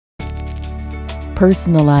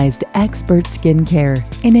Personalized expert skincare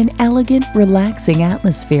in an elegant, relaxing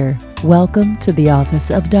atmosphere. Welcome to the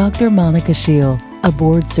office of Dr. Monica Scheel, a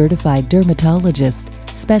board-certified dermatologist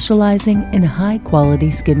specializing in high-quality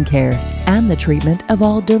skincare and the treatment of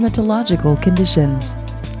all dermatological conditions.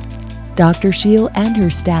 Dr. Scheel and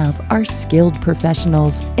her staff are skilled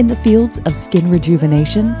professionals in the fields of skin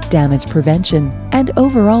rejuvenation, damage prevention, and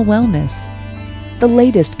overall wellness. The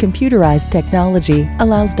latest computerized technology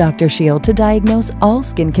allows Dr. Scheel to diagnose all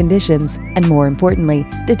skin conditions and, more importantly,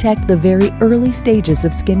 detect the very early stages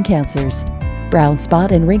of skin cancers. Brown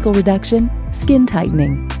spot and wrinkle reduction, skin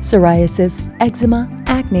tightening, psoriasis, eczema,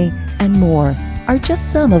 acne, and more are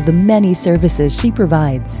just some of the many services she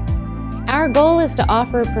provides. Our goal is to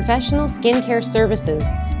offer professional skincare services,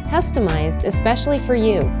 customized especially for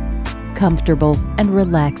you. Comfortable and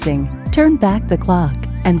relaxing. Turn back the clock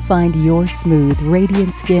and find your smooth,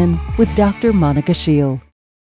 radiant skin with Dr. Monica Scheel.